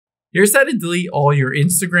Here's how to delete all your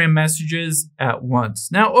Instagram messages at once.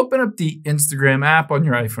 Now open up the Instagram app on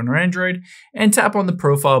your iPhone or Android and tap on the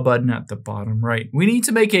profile button at the bottom right. We need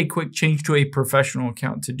to make a quick change to a professional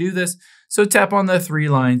account to do this, so tap on the three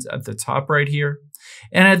lines at the top right here.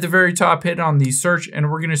 And at the very top, hit on the search, and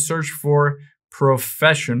we're going to search for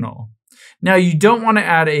professional. Now, you don't want to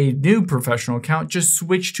add a new professional account, just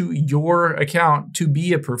switch to your account to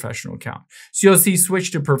be a professional account. So you'll see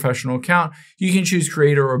switch to professional account. You can choose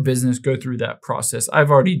creator or business, go through that process. I've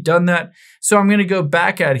already done that. So I'm going to go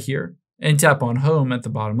back out here and tap on home at the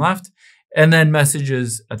bottom left and then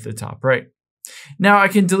messages at the top right. Now I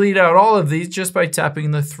can delete out all of these just by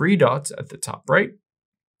tapping the three dots at the top right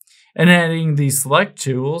and adding the select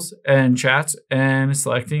tools and chats and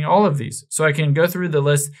selecting all of these. So I can go through the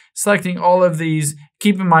list, selecting all of these.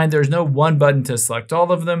 Keep in mind, there's no one button to select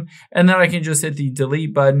all of them. And then I can just hit the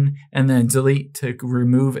delete button and then delete to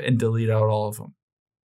remove and delete out all of them.